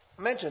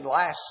I mentioned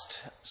last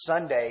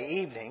Sunday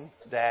evening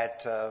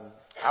that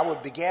I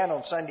would begin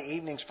on Sunday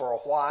evenings for a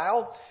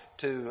while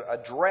to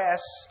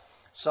address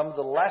some of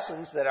the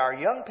lessons that our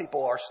young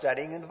people are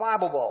studying in the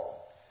Bible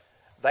Bowl.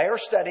 They are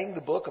studying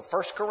the book of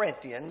 1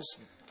 Corinthians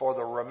for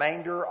the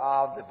remainder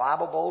of the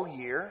Bible Bowl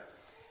year.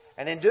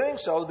 And in doing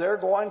so, they're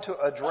going to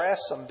address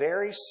some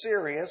very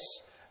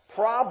serious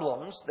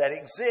problems that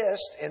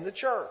exist in the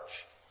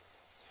church.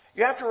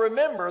 You have to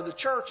remember the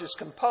church is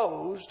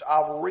composed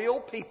of real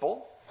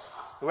people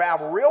who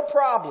have real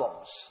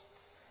problems.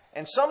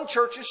 And some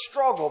churches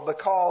struggle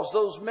because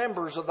those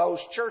members of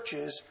those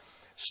churches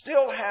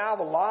still have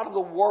a lot of the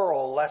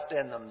world left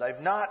in them. They've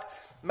not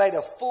made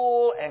a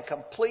full and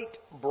complete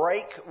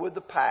break with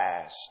the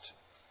past.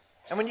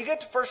 And when you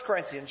get to 1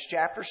 Corinthians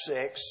chapter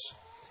 6,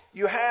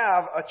 you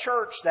have a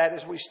church that,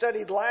 as we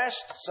studied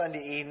last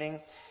Sunday evening,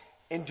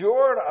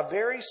 endured a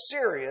very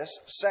serious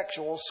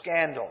sexual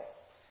scandal.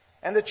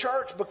 And the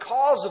church,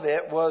 because of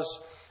it, was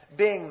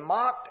being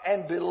mocked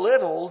and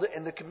belittled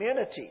in the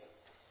community,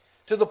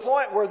 to the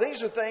point where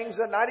these are things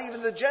that not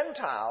even the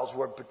Gentiles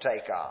would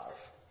partake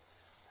of.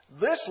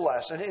 This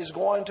lesson is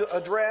going to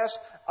address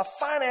a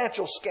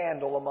financial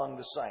scandal among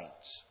the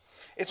saints.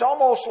 It's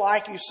almost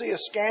like you see a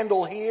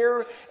scandal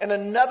here and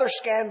another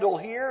scandal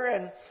here,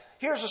 and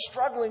here's a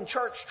struggling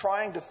church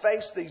trying to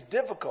face these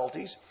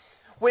difficulties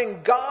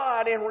when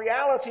God in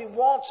reality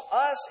wants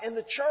us in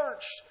the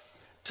church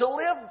to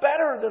live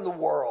better than the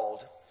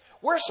world.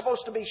 We're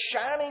supposed to be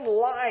shining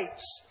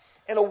lights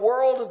in a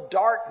world of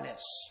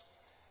darkness.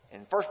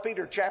 In 1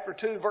 Peter chapter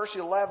 2, verse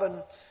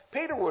 11,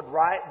 Peter would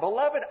write,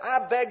 "Beloved, I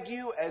beg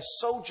you as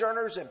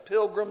sojourners and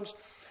pilgrims,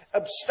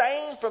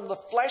 abstain from the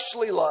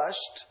fleshly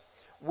lust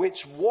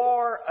which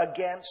war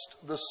against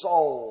the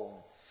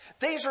soul."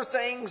 These are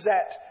things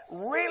that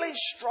really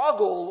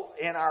struggle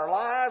in our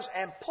lives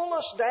and pull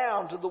us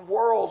down to the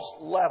world's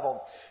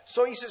level.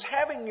 So he says,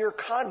 having your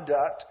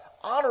conduct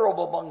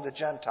honorable among the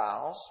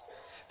Gentiles,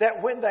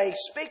 that when they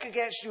speak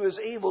against you as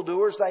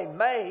evildoers, they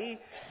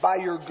may, by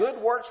your good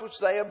works which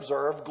they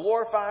observe,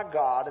 glorify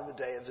God in the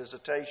day of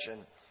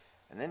visitation.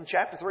 And then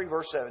chapter 3,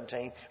 verse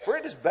 17, for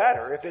it is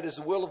better, if it is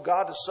the will of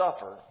God, to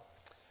suffer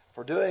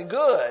for doing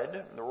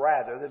good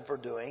rather than for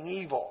doing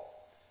evil.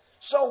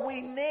 So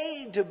we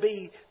need to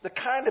be the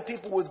kind of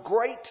people with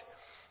great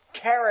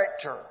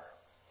character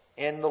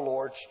in the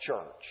Lord's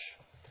church.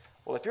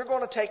 Well, if you're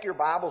going to take your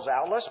Bibles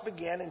out, let's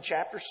begin in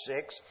chapter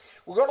 6.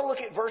 We're going to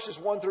look at verses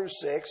 1 through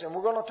 6, and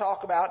we're going to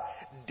talk about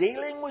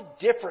dealing with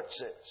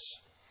differences.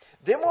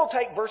 Then we'll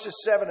take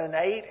verses 7 and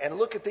 8 and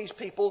look at these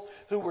people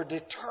who were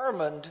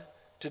determined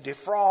to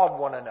defraud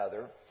one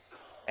another.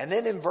 And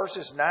then in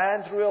verses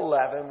 9 through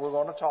 11, we're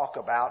going to talk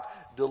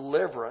about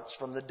deliverance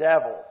from the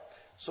devil.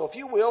 So if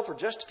you will, for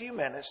just a few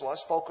minutes,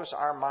 let's focus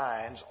our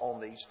minds on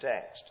these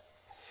texts.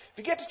 If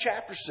you get to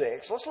chapter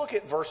 6, let's look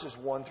at verses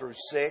 1 through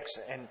 6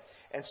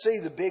 and see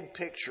the big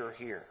picture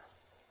here.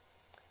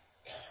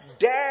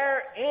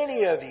 Dare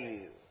any of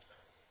you,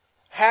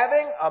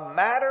 having a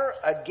matter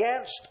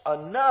against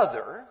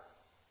another,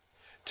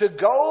 to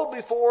go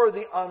before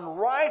the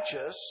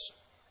unrighteous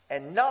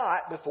and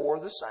not before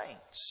the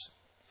saints?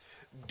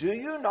 Do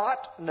you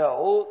not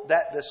know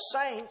that the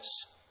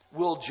saints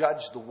will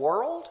judge the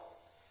world?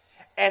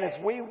 And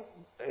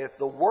if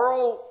the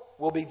world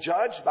will be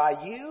judged by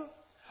you,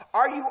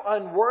 are you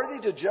unworthy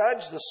to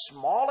judge the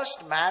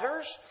smallest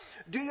matters?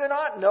 Do you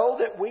not know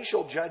that we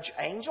shall judge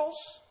angels?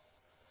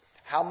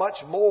 How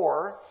much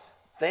more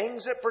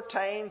things that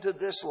pertain to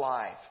this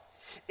life?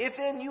 If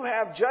then you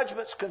have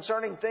judgments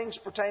concerning things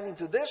pertaining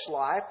to this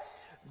life,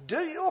 do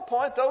you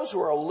appoint those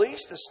who are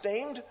least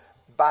esteemed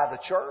by the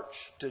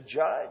church to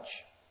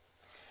judge?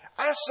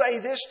 I say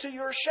this to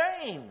your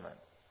shame.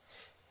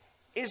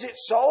 Is it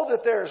so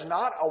that there is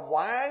not a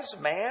wise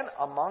man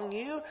among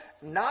you,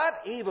 not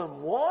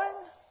even one,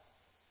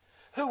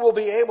 who will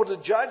be able to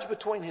judge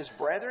between his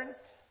brethren?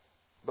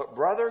 But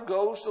brother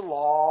goes to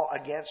law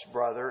against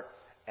brother,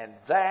 and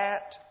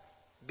that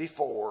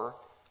before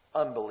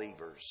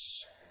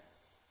unbelievers.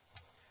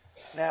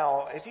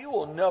 Now, if you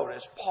will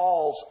notice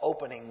Paul's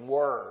opening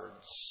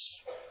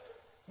words,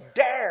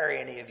 dare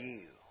any of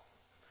you.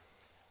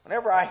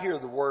 Whenever I hear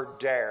the word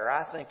dare,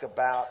 I think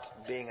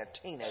about being a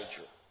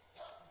teenager.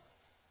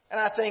 And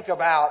I think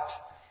about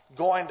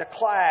going to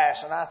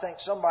class, and I think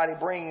somebody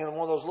bringing one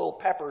of those little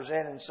peppers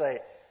in and say,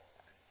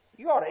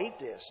 you ought to eat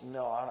this.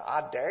 No,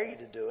 I dare you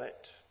to do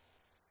it.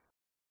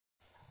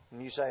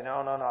 And you say, no,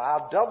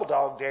 I'll double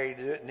dog dare you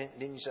to do it. And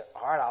then you say,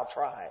 all right, I'll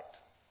try it.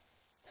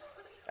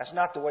 That's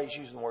not the way he's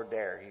using the word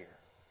dare here.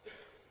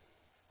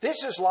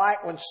 This is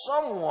like when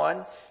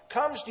someone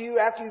comes to you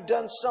after you've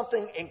done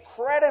something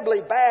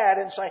incredibly bad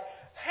and say,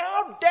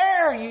 how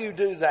dare you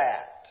do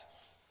that?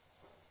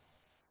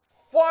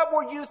 What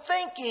were you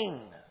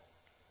thinking?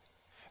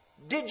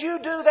 Did you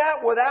do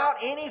that without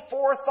any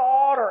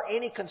forethought or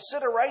any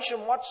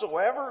consideration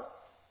whatsoever?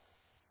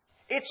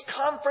 It's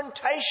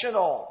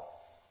confrontational.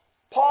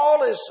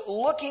 Paul is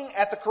looking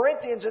at the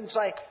Corinthians and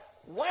saying,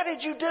 why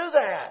did you do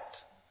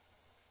that?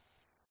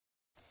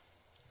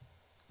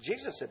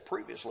 Jesus had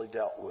previously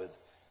dealt with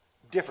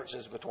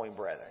differences between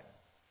brethren?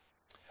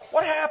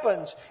 What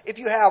happens if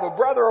you have a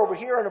brother over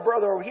here and a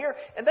brother over here,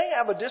 and they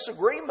have a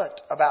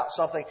disagreement about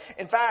something?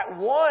 In fact,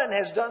 one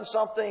has done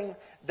something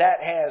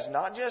that has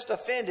not just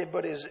offended,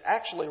 but is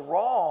actually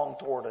wrong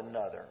toward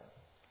another.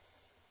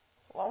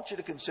 Well, I want you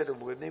to consider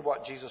with me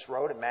what Jesus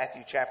wrote in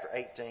Matthew chapter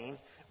 18,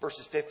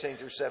 verses 15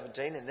 through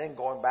 17, and then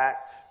going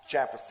back to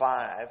chapter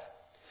 5.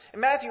 In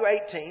Matthew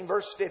 18,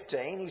 verse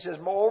 15, he says,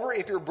 "Moreover,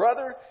 if your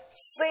brother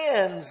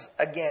sins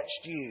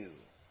against you,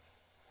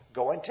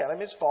 go and tell him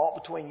his fault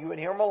between you and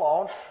him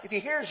alone. If he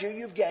hears you,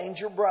 you've gained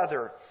your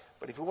brother.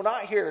 But if he will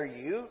not hear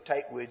you,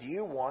 take with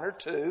you one or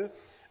two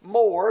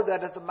more,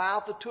 that at the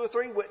mouth of two or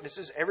three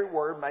witnesses every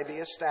word may be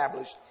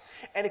established.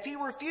 And if he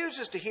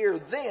refuses to hear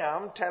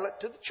them, tell it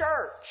to the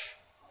church.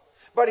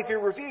 But if he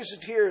refuses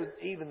to hear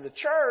even the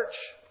church,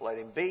 let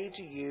him be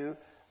to you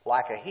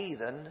like a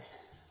heathen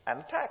and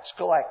a tax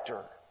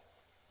collector."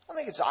 I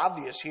think it's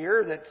obvious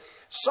here that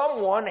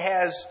someone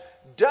has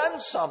done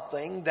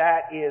something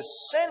that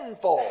is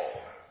sinful.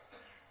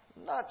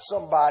 Not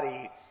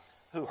somebody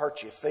who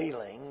hurt your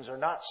feelings, or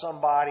not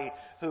somebody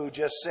who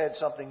just said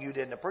something you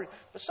didn't approve,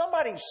 but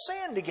somebody who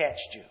sinned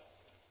against you.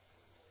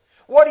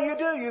 What do?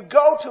 You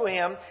go to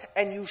him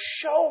and you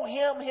show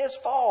him his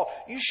fault.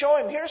 You show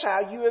him, here's how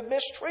you have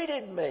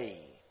mistreated me.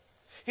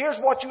 Here's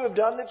what you have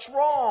done that's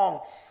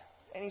wrong.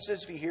 And he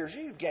says, if he hears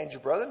you, you've gained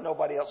your brother.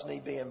 Nobody else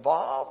need be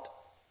involved.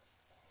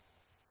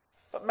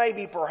 But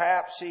maybe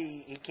perhaps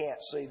he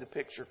can't see the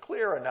picture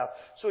clear enough.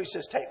 So he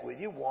says, take with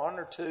you one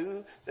or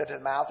two, that in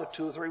the mouth of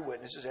two or three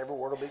witnesses every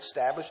word will be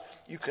established.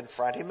 You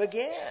confront him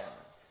again.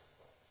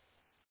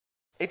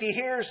 If he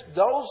hears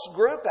those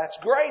group, that's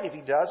great. If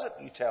he doesn't,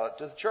 you tell it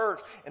to the church.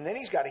 And then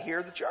he's got to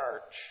hear the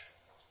church.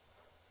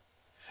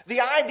 The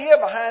idea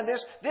behind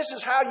this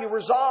is how you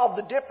resolve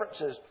the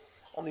differences.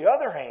 On the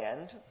other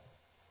hand,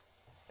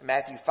 in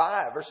Matthew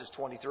 5, verses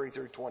 23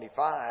 through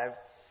 25,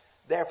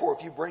 "Therefore,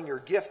 if you bring your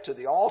gift to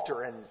the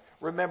altar and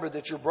remember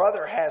that your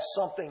brother has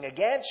something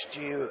against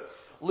you,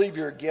 leave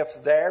your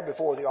gift there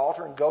before the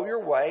altar and go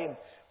your way, and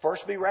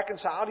first be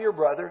reconciled to your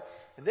brother,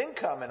 and then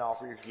come and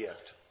offer your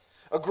gift.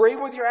 Agree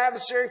with your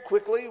adversary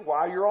quickly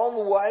while you're on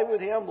the way with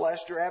him,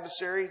 lest your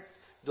adversary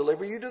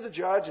deliver you to the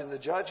judge, and the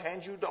judge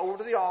hands you over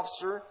to the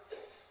officer,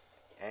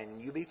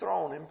 and you be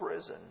thrown in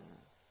prison."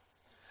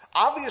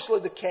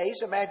 Obviously, the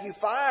case in Matthew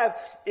 5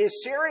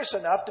 is serious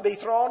enough to be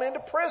thrown into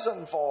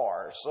prison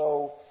for.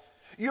 So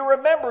you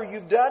remember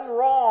you've done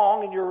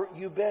wrong and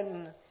you've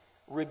been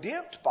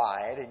rebuked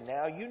by it, and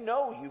now you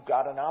know you've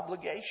got an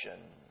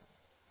obligation.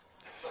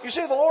 You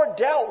see, the Lord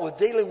dealt with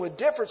dealing with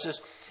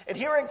differences. And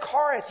here in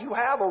Corinth, you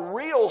have a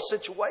real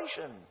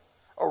situation,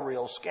 a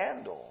real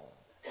scandal.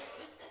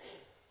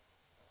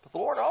 But the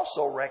Lord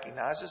also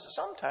recognizes that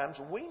sometimes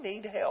we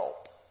need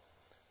help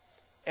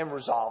in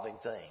resolving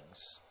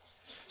things.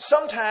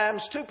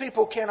 Sometimes two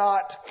people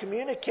cannot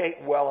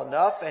communicate well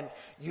enough, and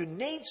you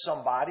need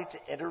somebody to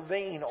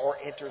intervene or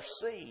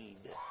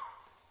intercede.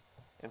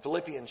 In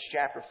Philippians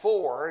chapter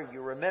 4,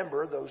 you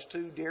remember those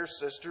two dear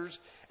sisters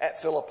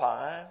at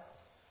Philippi.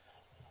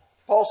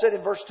 Paul said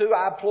in verse 2,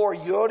 "I implore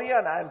Euodia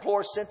and I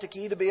implore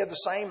Syntyche to be of the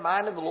same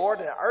mind in the Lord,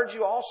 and I urge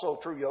you also,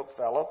 true yoke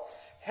fellow,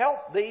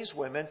 help these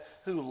women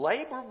who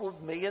labor with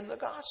me in the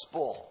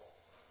gospel."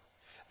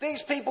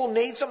 These people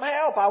need some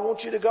help. I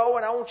want you to go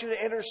and I want you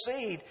to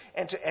intercede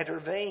and to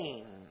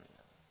intervene.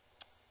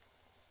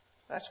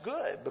 That's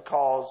good,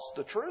 because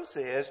the truth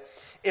is,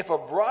 if a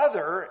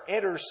brother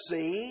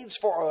intercedes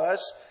for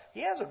us,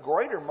 he has a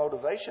greater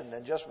motivation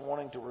than just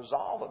wanting to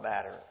resolve a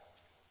matter.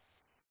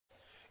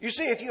 You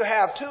see, if you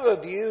have two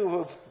of you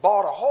who've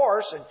bought a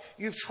horse and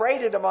you've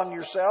traded among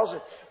yourselves,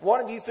 and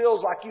one of you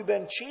feels like you've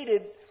been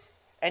cheated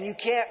and you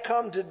can't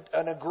come to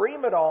an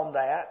agreement on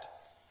that,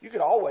 you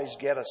could always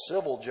get a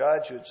civil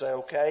judge who'd say,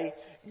 okay,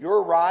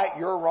 you're right,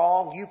 you're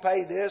wrong, you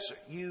pay this,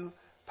 you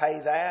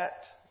pay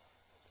that.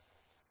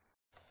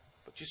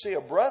 But you see,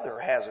 a brother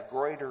has a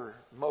greater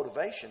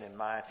motivation in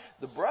mind.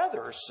 The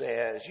brother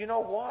says, you know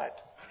what?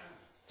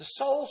 The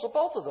souls of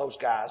both of those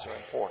guys are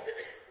important.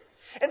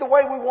 And the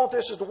way we want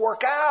this to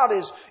work out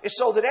is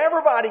so that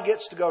everybody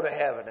gets to go to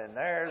heaven. And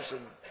there's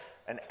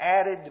an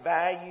added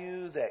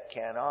value that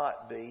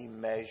cannot be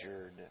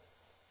measured.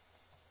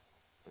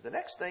 But the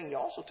next thing he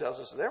also tells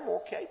us, they're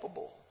more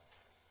capable.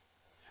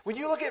 When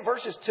you look at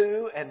verses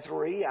 2 and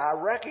 3, I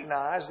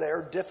recognize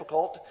they're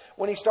difficult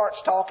when he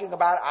starts talking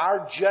about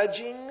our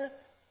judging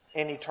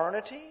in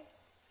eternity.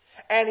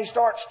 And he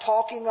starts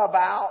talking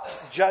about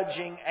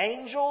judging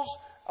angels.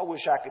 I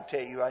wish I could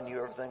tell you I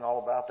knew everything all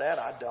about that.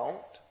 I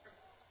don't.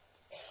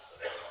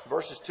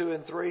 Verses 2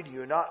 and 3, do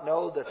you not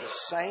know that the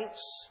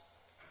saints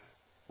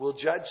will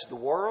judge the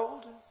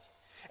world?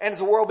 And if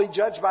the world be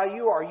judged by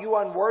you, are you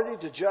unworthy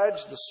to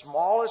judge the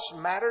smallest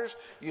matters?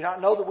 Do you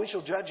not know that we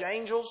shall judge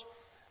angels?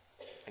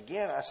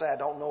 Again, I say I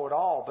don't know it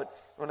all, but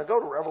when I go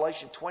to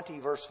Revelation 20,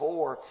 verse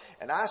 4,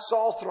 and I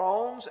saw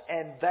thrones,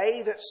 and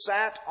they that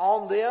sat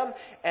on them,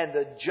 and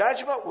the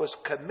judgment was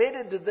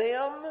committed to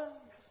them.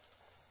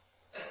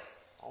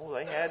 Oh,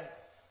 they had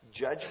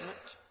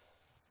judgment.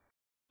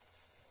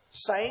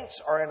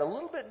 Saints are in a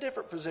little bit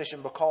different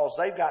position because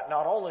they've got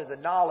not only the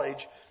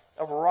knowledge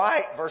of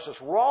right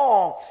versus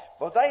wrong,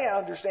 but they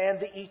understand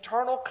the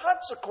eternal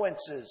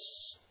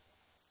consequences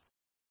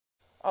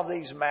of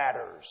these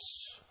matters.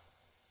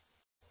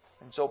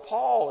 And so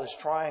Paul is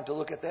trying to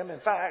look at them. In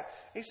fact,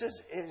 he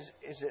says, is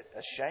it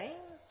a shame?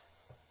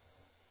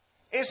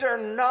 Is there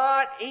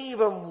not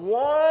even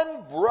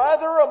one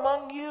brother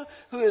among you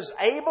who is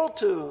able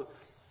to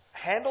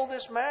handle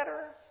this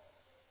matter?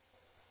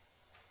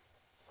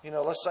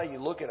 Let's say you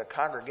look at a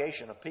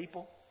congregation of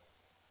people.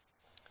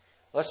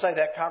 Let's say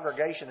that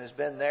congregation has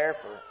been there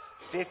for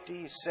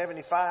 50,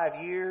 75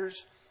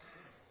 years.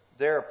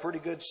 They're a pretty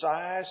good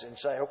size and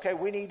say, okay,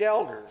 we need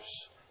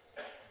elders.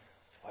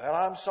 Well,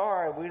 I'm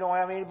sorry, we don't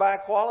have anybody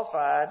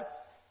qualified.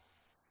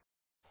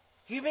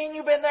 You mean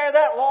you've been there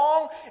that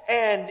long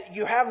and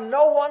you have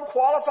no one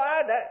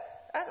qualified?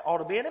 That ought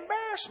to be an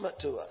embarrassment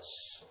to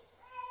us.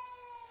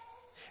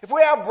 If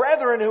we have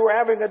brethren who are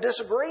having a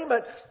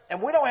disagreement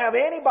and we don't have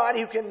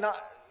anybody who can not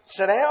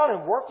sit down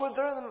and work with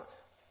them,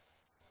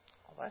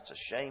 well, that's a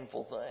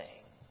shameful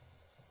thing.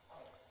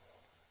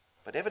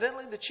 But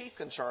evidently the chief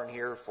concern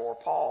here for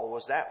Paul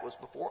was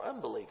before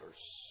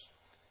unbelievers.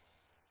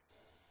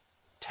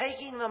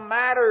 Taking the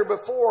matter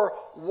before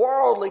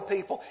worldly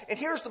people. And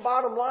here's the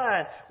bottom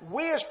line.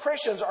 We as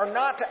Christians are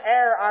not to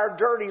air our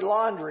dirty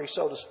laundry,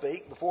 so to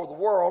speak, before the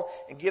world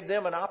and give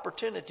them an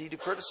opportunity to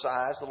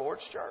criticize the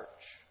Lord's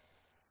church.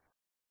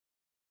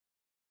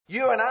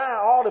 You and I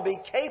ought to be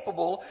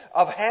capable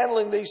of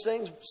handling these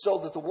things so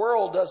that the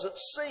world doesn't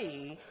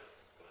see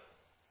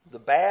the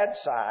bad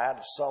side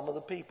of some of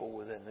the people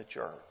within the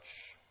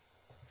church.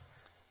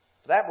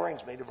 That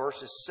brings me to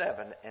verses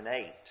 7 and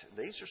 8.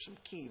 These are some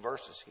key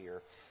verses here.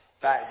 In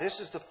fact, this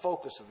is the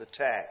focus of the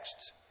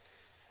text.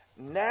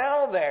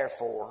 Now,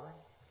 therefore,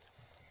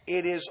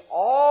 it is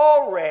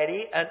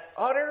already an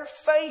utter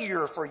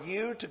failure for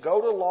you to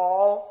go to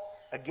law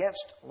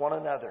against one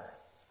another.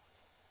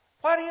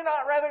 Why do you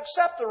not rather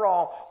accept the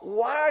wrong?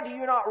 Why do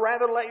you not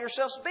rather let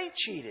yourselves be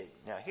cheated?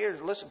 Now, here,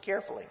 listen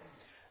carefully.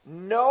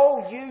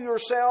 Know you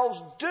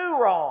yourselves do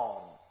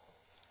wrong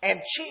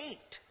and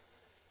cheat.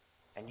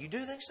 And you do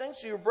these things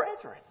to your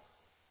brethren.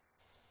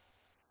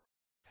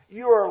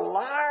 You're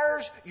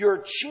liars,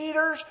 you're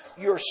cheaters,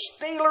 you're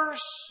stealers,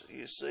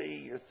 you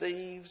see, you're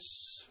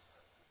thieves.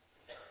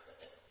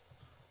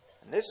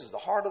 And this is the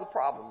heart of the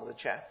problem of the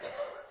chapter.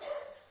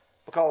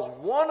 Because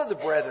one of the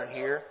brethren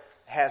here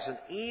has an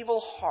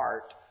evil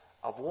heart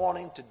of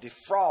wanting to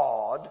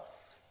defraud,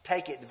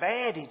 take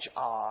advantage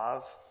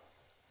of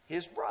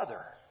his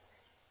brother.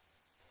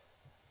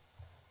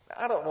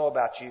 I don't know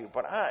about you,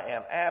 but I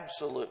am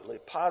absolutely,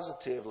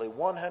 positively,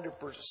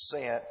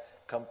 100%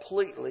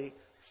 completely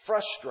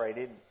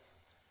frustrated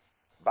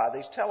by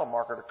these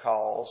telemarketer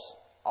calls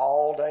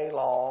all day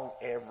long,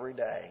 every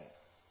day.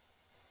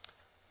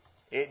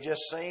 It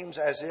just seems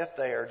as if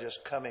they are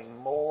just coming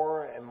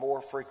more and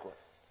more frequent.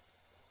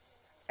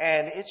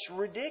 And it's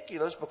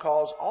ridiculous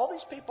because all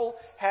these people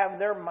have in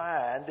their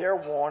mind, they're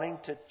wanting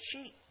to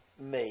cheat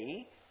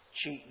me,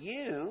 cheat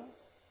you,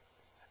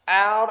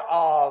 out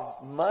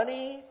of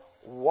money,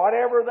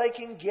 whatever they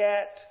can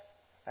get.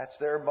 That's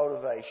their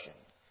motivation.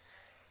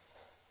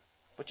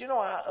 But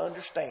I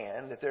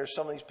understand that there's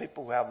some of these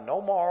people who have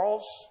no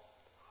morals.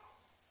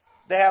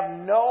 They have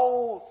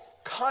no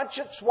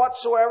conscience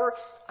whatsoever.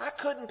 I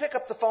couldn't pick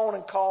up the phone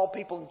and call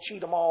people and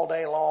cheat them all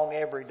day long,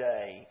 every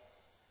day.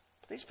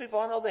 But these people,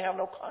 I know they have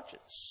no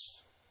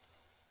conscience.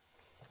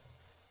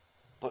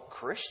 But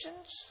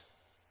Christians?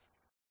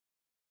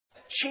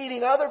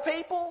 Cheating other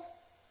people?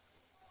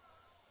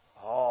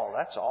 Oh,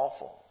 that's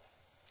awful.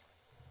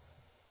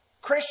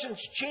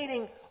 Christians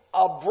cheating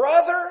a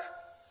brother?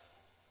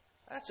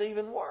 That's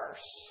even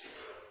worse.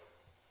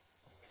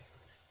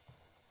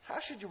 How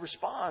should you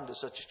respond to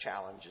such a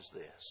challenge as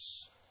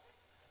this?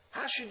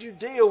 How should you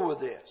deal with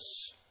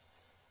this?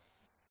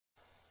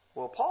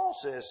 Well, Paul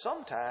says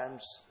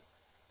sometimes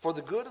for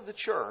the good of the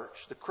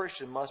church, the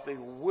Christian must be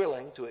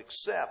willing to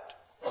accept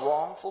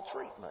wrongful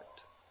treatment.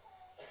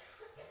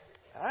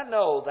 I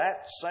know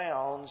that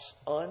sounds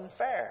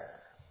unfair.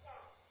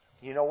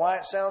 You know why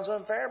it sounds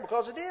unfair?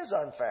 Because it is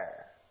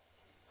unfair.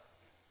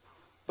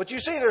 But you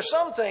see, there's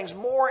some things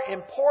more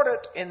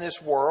important in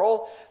this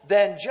world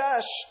than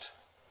just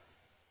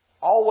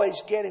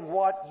always getting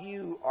what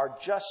you are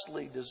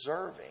justly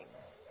deserving.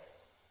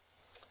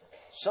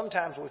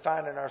 Sometimes we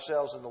find in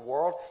ourselves in the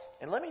world,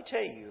 and let me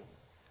tell you,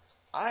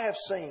 I have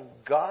seen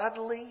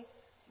godly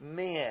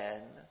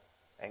men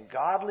and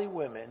godly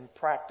women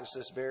practice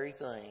this very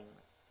thing.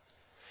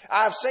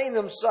 I've seen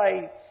them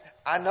say,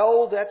 I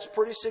know that's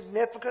pretty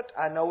significant.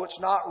 I know it's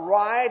not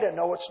right. I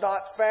know it's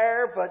not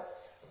fair, but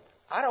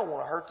I don't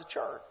want to hurt the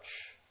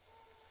church.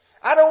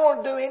 I don't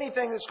want to do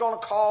anything that's going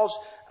to cause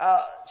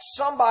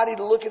somebody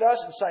to look at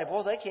us and say,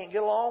 well, they can't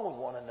get along with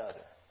one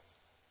another.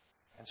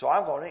 And so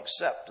I'm going to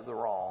accept the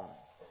wrong.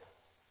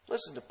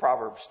 Listen to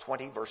Proverbs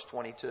 20, verse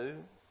 22.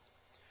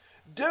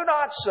 Do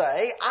not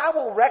say, I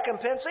will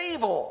recompense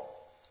evil.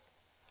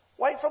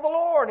 Wait for the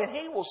Lord, and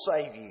He will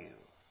save you.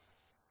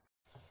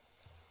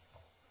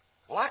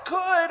 Well, I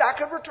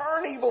could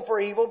return evil for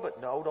evil,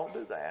 but no, don't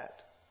do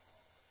that.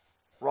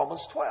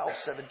 Romans 12,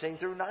 17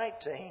 through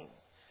 19.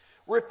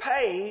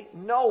 Repay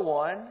no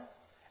one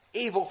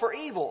evil for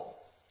evil.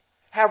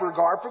 Have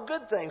regard for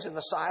good things in the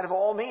sight of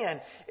all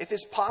men. If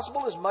it's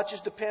possible, as much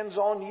as depends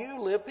on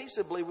you, live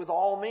peaceably with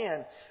all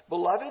men.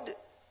 Beloved,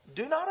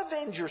 do not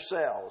avenge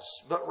yourselves,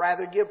 but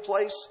rather give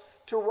place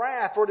to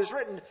wrath. For it is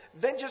written,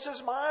 vengeance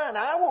is mine,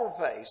 I will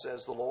repay,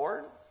 says the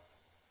Lord.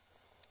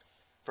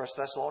 1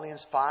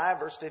 Thessalonians 5,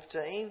 verse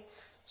 15.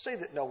 See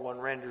that no one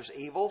renders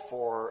evil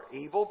for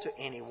evil to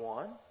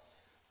anyone,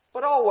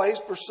 but always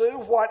pursue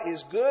what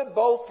is good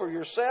both for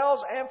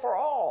yourselves and for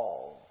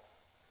all.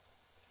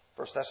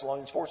 1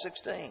 Thessalonians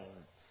 4:16,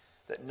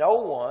 that no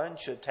one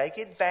should take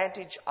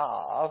advantage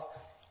of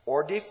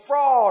or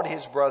defraud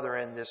his brother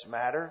in this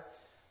matter,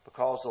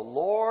 because the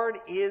Lord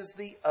is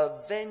the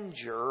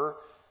avenger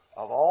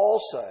of all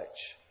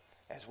such,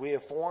 as we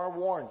have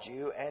forewarned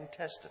you and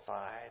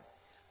testified.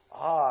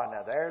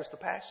 Now there's the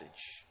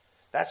passage.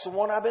 That's the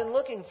one I've been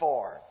looking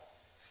for.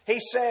 He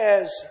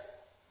says,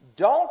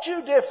 don't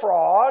you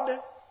defraud,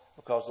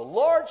 because the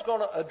Lord's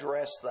going to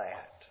address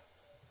that.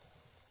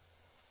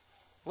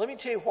 Let me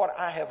tell you what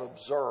I have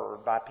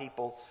observed by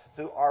people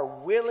who are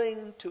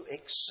willing to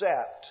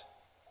accept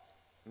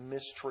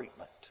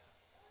mistreatment.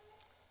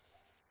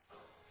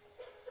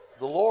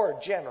 The Lord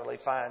generally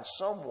finds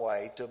some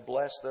way to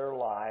bless their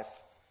life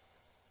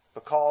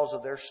because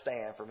of their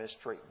stand for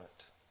mistreatment.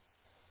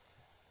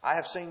 I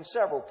have seen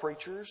several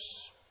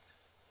preachers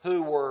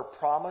who were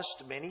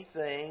promised many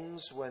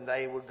things when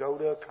they would go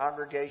to a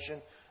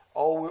congregation.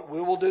 Oh, we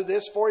will do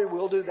this for you,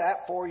 we'll do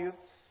that for you.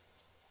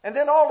 And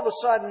then all of a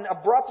sudden,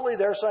 abruptly,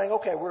 they're saying,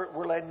 okay,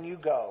 we're letting you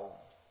go.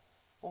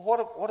 Well,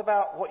 what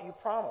about what you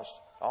promised?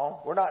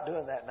 Oh, we're not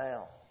doing that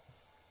now.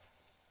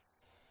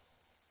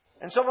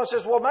 And someone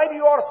says, well, maybe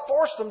you ought to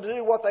force them to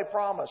do what they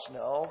promised.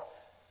 No,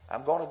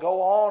 I'm going to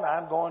go on.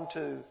 I'm going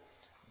to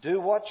do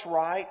what's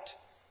right.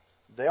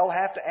 They'll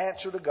have to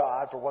answer to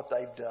God for what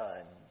they've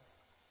done.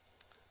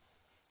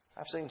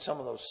 I've seen some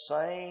of those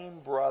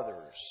same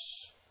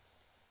brothers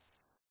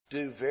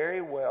do very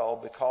well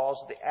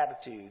because of the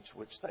attitudes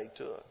which they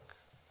took.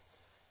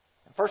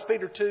 In 1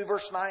 Peter 2,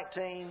 verse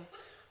 19,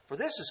 for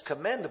this is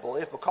commendable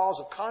if because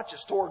of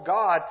conscience toward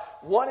God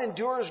one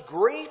endures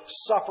grief,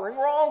 suffering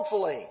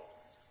wrongfully.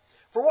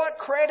 For what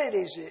credit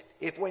is it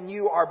if when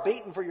you are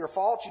beaten for your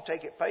faults you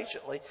take it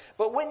patiently,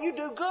 but when you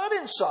do good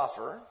and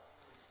suffer,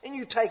 and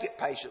you take it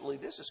patiently,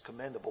 this is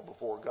commendable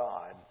before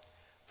God.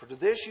 For to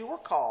this you were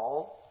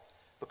called,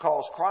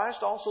 because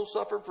Christ also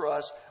suffered for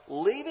us,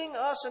 leaving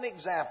us an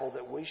example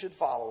that we should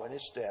follow in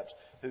his steps,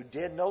 who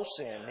did no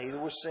sin, neither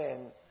was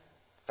sin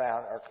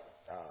found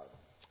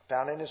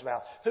in his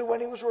mouth, who when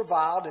he was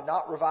reviled did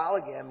not revile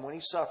again, when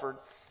he suffered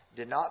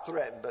did not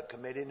threaten, but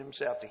committed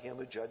himself to him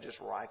who judges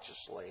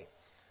righteously.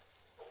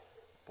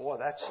 Boy,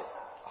 that's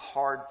a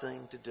hard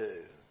thing to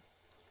do.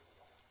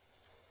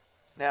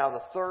 Now, the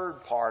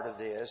third part of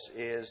this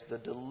is the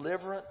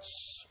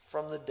deliverance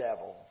from the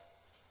devil.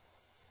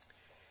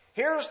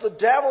 Here's the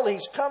devil.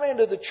 He's come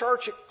into the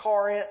church at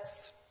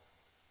Corinth,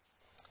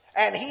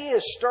 and he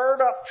has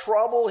stirred up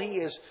trouble. He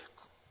has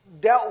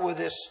dealt with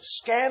this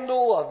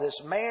scandal of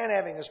this man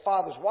having his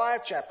father's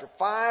wife, chapter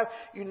 5.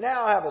 You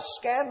now have a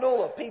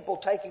scandal of people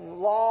taking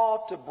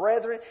law to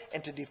brethren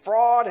and to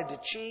defraud and to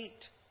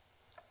cheat.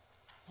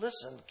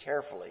 Listen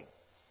carefully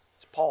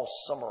as Paul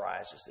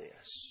summarizes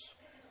this.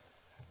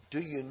 Do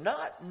you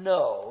not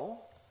know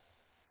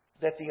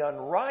that the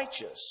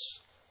unrighteous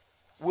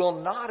will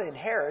not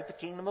inherit the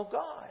kingdom of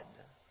God?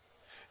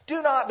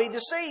 Do not be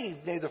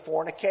deceived. Neither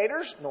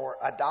fornicators, nor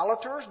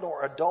idolaters,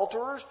 nor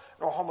adulterers,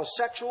 nor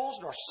homosexuals,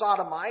 nor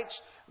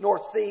sodomites, nor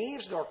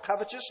thieves, nor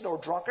covetous, nor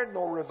drunkards,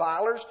 nor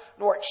revilers,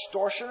 nor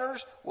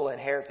extortioners will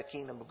inherit the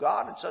kingdom of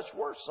God. And such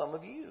were some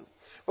of you.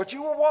 But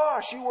you were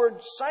washed, you were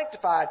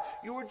sanctified,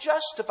 you were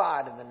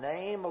justified in the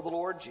name of the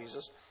Lord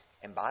Jesus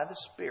and by the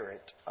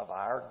Spirit of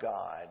our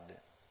God.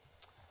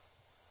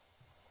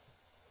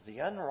 The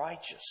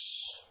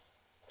unrighteous.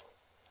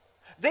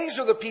 These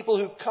are the people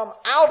who've come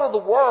out of the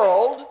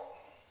world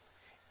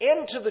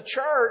into the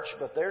church,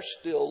 but they're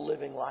still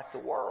living like the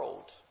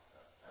world.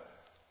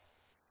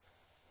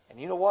 And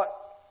you know what?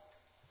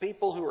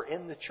 People who are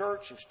in the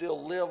church who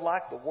still live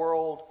like the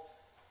world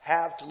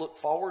have to look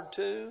forward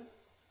to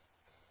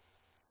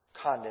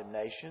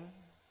condemnation.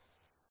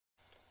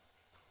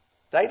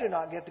 They do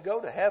not get to go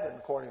to heaven,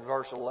 according to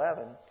verse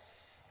 11.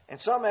 And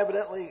some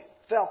evidently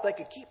felt they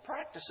could keep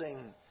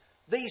practicing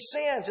these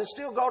sins and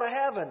still go to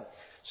heaven.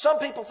 Some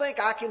people think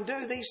I can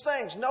do these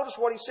things. Notice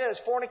what he says,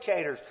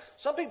 fornicators.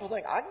 Some people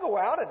think I can go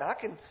out and I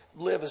can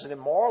live as an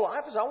immoral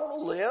life as I want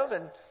to live,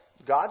 and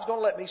God's going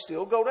to let me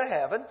still go to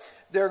heaven.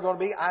 There are going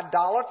to be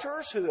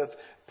idolaters who have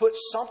put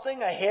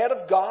something ahead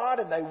of God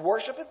and they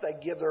worship it. They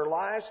give their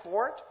lives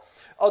for it.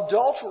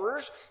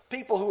 Adulterers,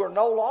 people who are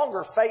no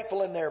longer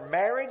faithful in their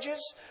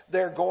marriages.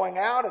 They're going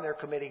out and they're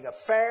committing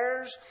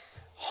affairs.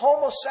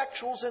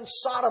 Homosexuals and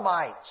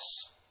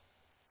sodomites.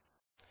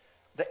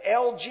 the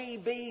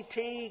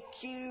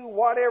LGBTQ,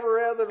 whatever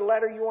other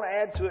letter you want to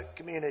add to it,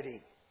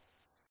 community.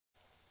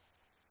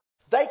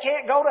 They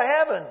can't go to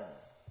heaven.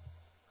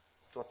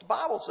 That's what the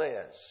Bible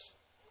says.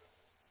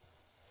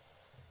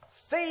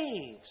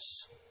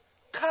 Thieves,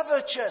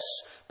 covetous,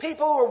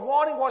 people who are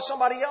wanting what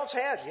somebody else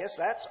has. Yes,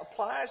 that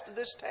applies to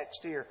this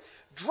text here.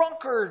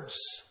 Drunkards.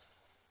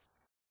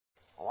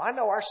 Oh, I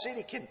know our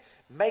city can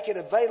make it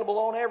available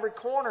on every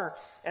corner,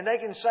 and they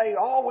can say,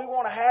 oh, we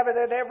want to have it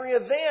at every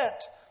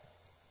event.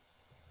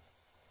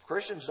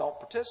 Christians don't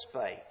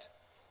participate.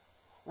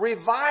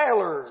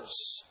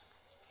 Revilers,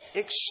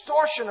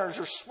 extortioners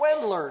or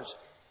swindlers.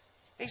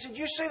 He said,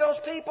 you see those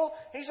people?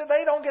 He said,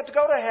 they don't get to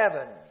go to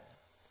heaven.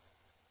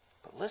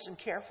 But listen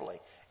carefully.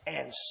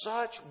 And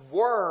such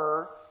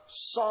were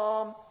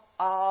some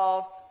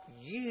of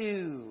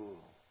you.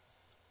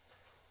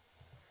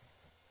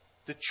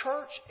 The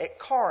church at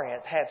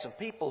Corinth had some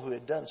people who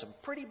had done some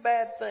pretty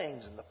bad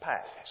things in the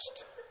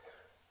past.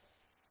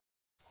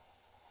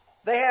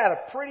 They had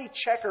a pretty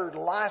checkered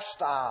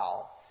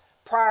lifestyle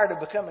prior to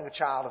becoming a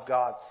child of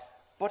God.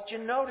 But you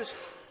notice,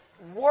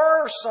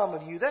 were some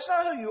of you. That's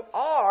not who you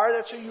are,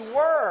 that's who you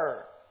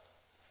were.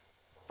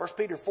 1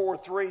 Peter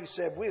 4:3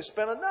 said, we have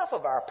spent enough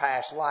of our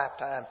past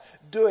lifetime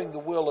doing the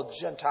will of the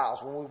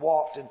Gentiles when we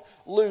walked in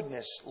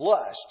lewdness,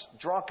 lust,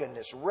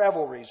 drunkenness,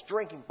 revelries,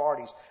 drinking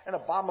parties, and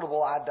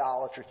abominable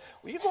idolatry.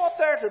 Will you go up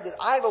there to the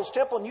idol's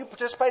temple and you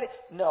participate?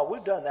 No,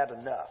 we've done that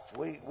enough.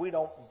 We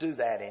don't do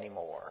that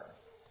anymore.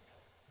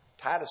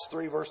 Titus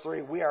 3 verse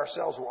 3, we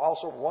ourselves were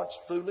also once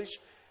foolish,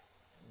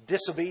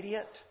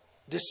 disobedient,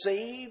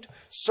 deceived,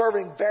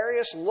 serving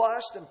various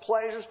lusts and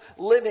pleasures,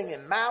 living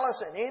in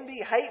malice and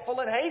envy, hateful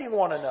and hating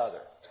one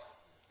another.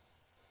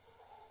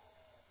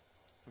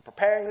 In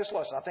preparing this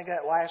lesson, I think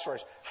that last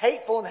phrase,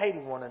 hateful and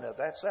hating one another,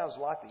 that sounds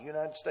like the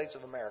United States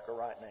of America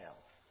right now.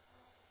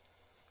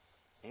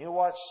 And you know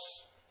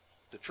what's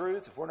the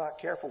truth? If we're not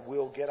careful,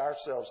 we'll get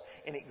ourselves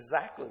in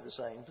exactly the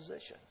same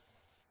position.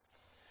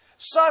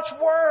 Such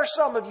were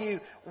some of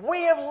you.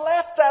 We have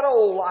left that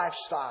old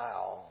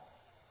lifestyle.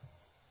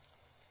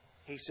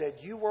 He said,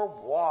 you were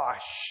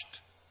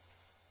washed.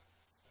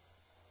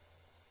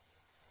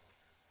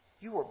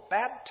 You were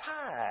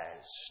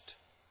baptized.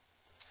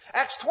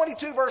 Acts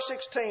 22 verse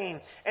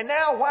 16. And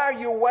now while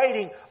you're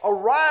waiting,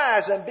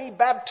 arise and be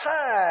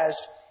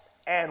baptized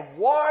and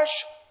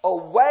wash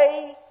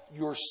away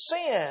your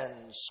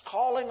sins,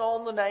 calling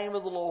on the name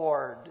of the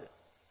Lord.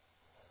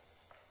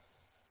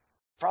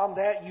 From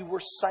that you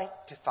were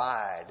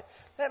sanctified.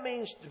 That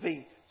means to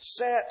be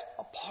set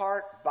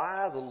apart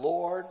by the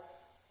Lord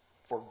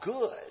for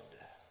good.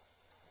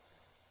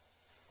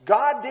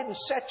 God didn't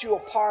set you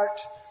apart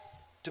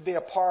to be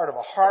a part of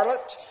a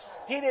harlot.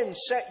 He didn't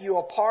set you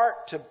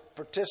apart to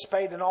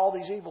participate in all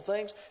these evil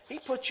things. He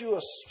put you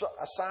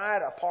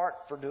aside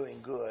apart for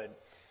doing good.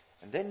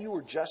 And then you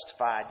were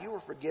justified. You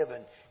were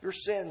forgiven. Your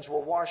sins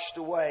were washed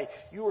away.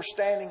 You were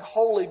standing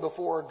holy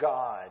before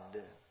God.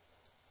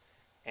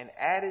 And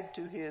added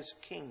to His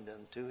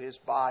kingdom, to His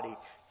body,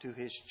 to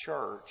His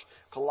church.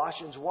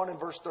 Colossians 1 and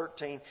verse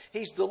 13.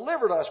 He's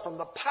delivered us from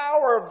the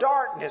power of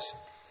darkness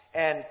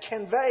and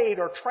conveyed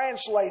or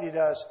translated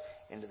us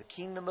into the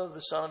kingdom of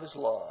the Son of His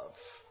love.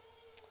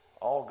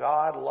 Oh,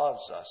 God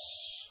loves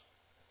us.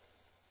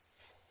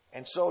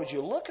 And so as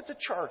you look at the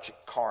church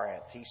at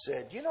Corinth, he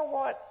said, you know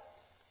what?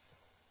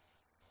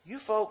 You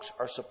folks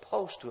are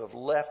supposed to have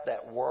left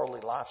that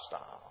worldly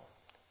lifestyle.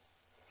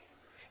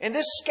 And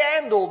this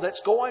scandal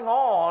that's going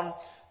on,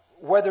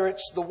 whether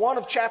it's the one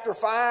of chapter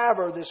 5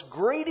 or this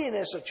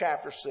greediness of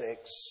chapter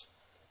 6,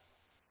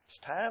 it's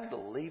time to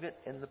leave it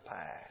in the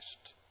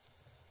past.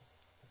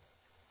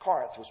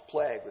 Corinth was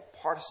plagued with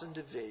partisan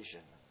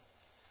division.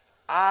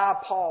 I,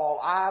 Paul,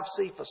 I of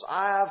Cephas,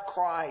 I of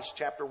Christ,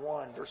 chapter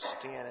 1, verses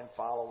 10 and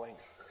following.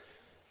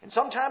 And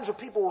sometimes when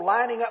people were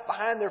lining up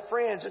behind their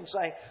friends and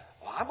saying,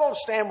 well, I'm going to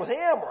stand with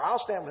him or I'll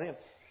stand with him.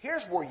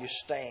 Here's where you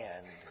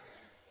stand.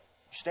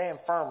 You stand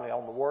firmly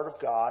on the Word of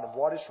God and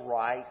what is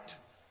right,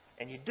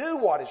 and you do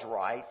what is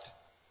right,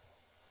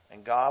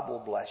 and God will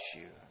bless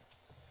you.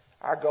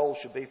 Our goal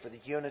should be for the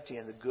unity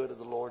and the good of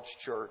the Lord's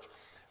church.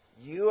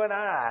 You and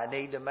I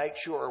need to make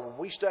sure when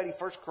we study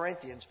 1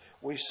 Corinthians,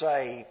 we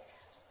say,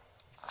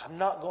 I'm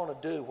not going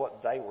to do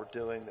what they were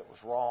doing that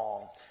was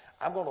wrong.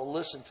 I'm going to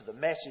listen to the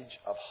message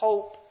of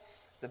hope,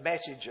 the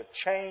message of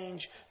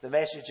change, the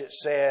message that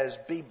says,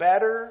 be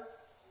better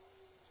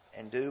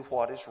and do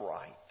what is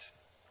right.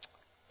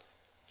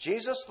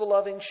 Jesus, the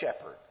loving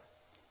shepherd,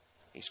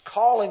 He's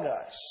calling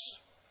us.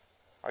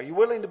 Are you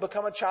willing to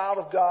become a child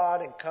of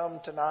God and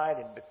come tonight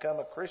and become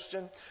a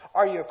Christian?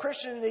 Are you a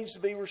Christian who needs to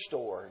be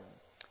restored?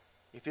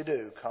 If you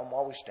do, come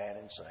while we stand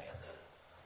and sing.